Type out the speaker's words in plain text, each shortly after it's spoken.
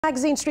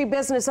Magazine Street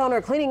business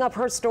owner cleaning up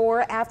her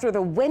store after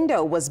the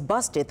window was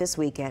busted this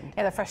weekend.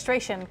 Yeah, the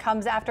frustration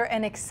comes after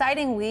an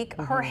exciting week.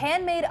 Her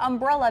handmade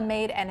umbrella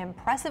made an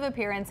impressive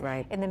appearance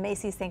in the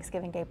Macy's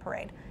Thanksgiving Day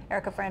Parade.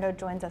 Erica Frando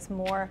joins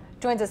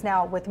us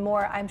now with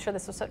more. I'm sure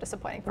this was so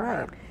disappointing for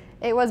her.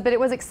 It was, but it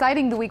was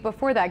exciting the week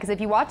before that, because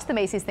if you watched the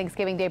Macy's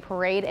Thanksgiving Day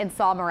Parade and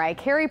saw Mariah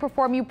Carey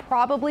perform, you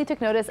probably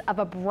took notice of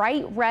a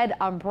bright red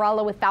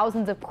umbrella with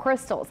thousands of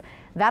crystals.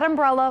 That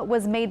umbrella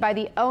was made by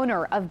the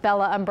owner of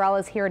Bella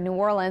Umbrellas here in New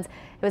Orleans.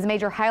 It was a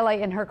major highlight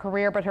in her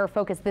career, but her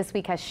focus this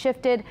week has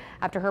shifted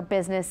after her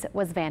business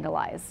was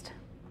vandalized.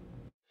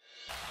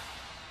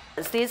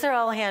 These are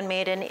all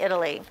handmade in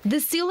Italy. The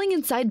ceiling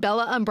inside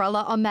Bella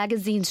Umbrella on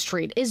Magazine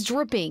Street is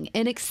dripping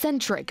in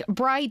eccentric,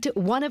 bright,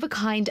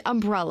 one-of-a-kind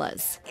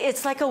umbrellas.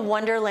 It's like a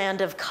wonderland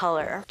of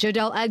color.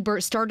 Jodell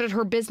Egbert started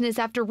her business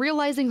after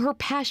realizing her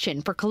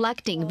passion for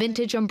collecting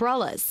vintage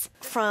umbrellas.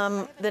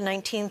 From the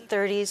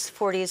 1930s,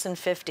 40s, and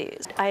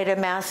 50s. I had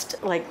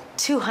amassed like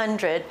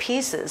 200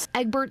 pieces.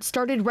 Egbert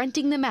started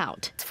renting them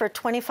out for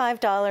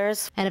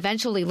 $25. and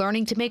eventually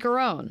learning to make her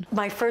own.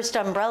 My first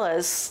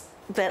umbrellas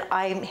that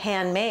I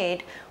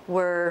handmade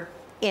were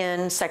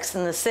in Sex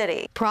and the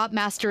City. Prop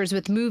masters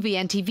with movie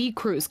and TV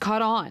crews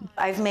caught on.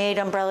 I've made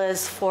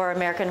umbrellas for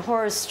American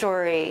Horror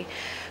Story,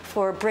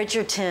 for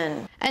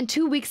Bridgerton. And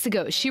 2 weeks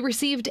ago, she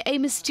received a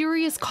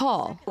mysterious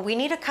call. We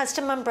need a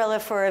custom umbrella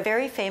for a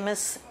very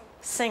famous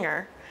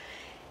singer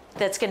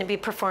that's going to be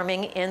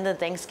performing in the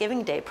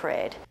Thanksgiving Day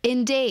Parade.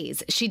 In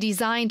days, she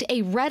designed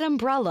a red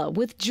umbrella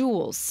with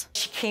jewels.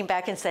 She came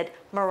back and said,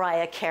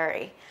 Mariah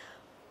Carey.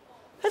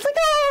 I was like,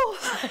 oh!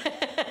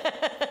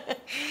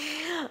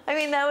 I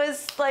mean, that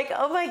was like,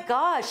 oh my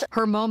gosh.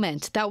 Her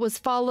moment that was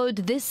followed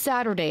this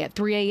Saturday at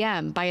 3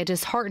 a.m. by a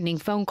disheartening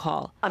phone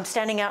call. I'm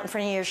standing out in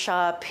front of your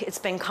shop. It's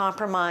been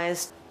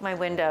compromised. My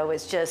window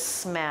is just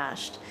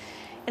smashed.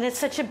 And it's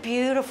such a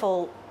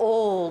beautiful,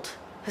 old,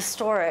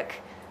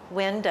 historic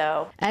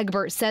window.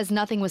 Egbert says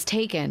nothing was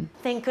taken.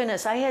 Thank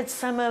goodness. I had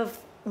some of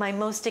my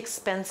most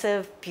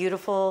expensive,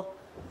 beautiful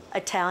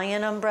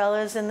Italian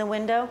umbrellas in the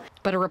window.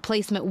 But a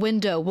replacement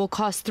window will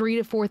cost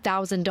 $3,000 to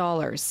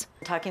 $4,000.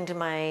 Talking to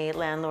my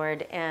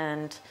landlord,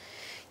 and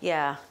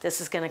yeah,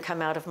 this is going to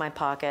come out of my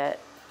pocket,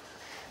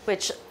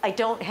 which I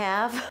don't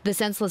have. The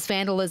senseless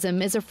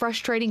vandalism is a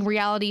frustrating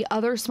reality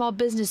other small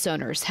business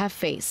owners have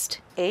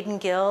faced. Aiden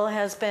Gill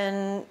has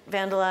been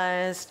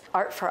vandalized.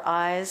 Art for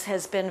Eyes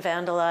has been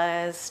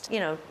vandalized.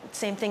 You know,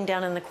 same thing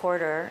down in the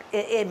quarter.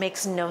 It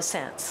makes no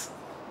sense.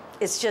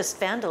 It's just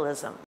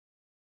vandalism.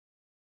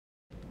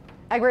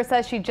 Egbert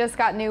says she just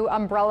got new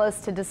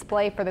umbrellas to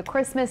display for the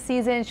Christmas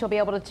season. She'll be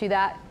able to do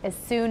that as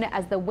soon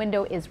as the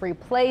window is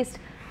replaced,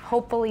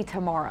 hopefully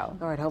tomorrow.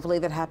 All right, hopefully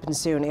that happens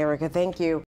soon. Erica, thank you.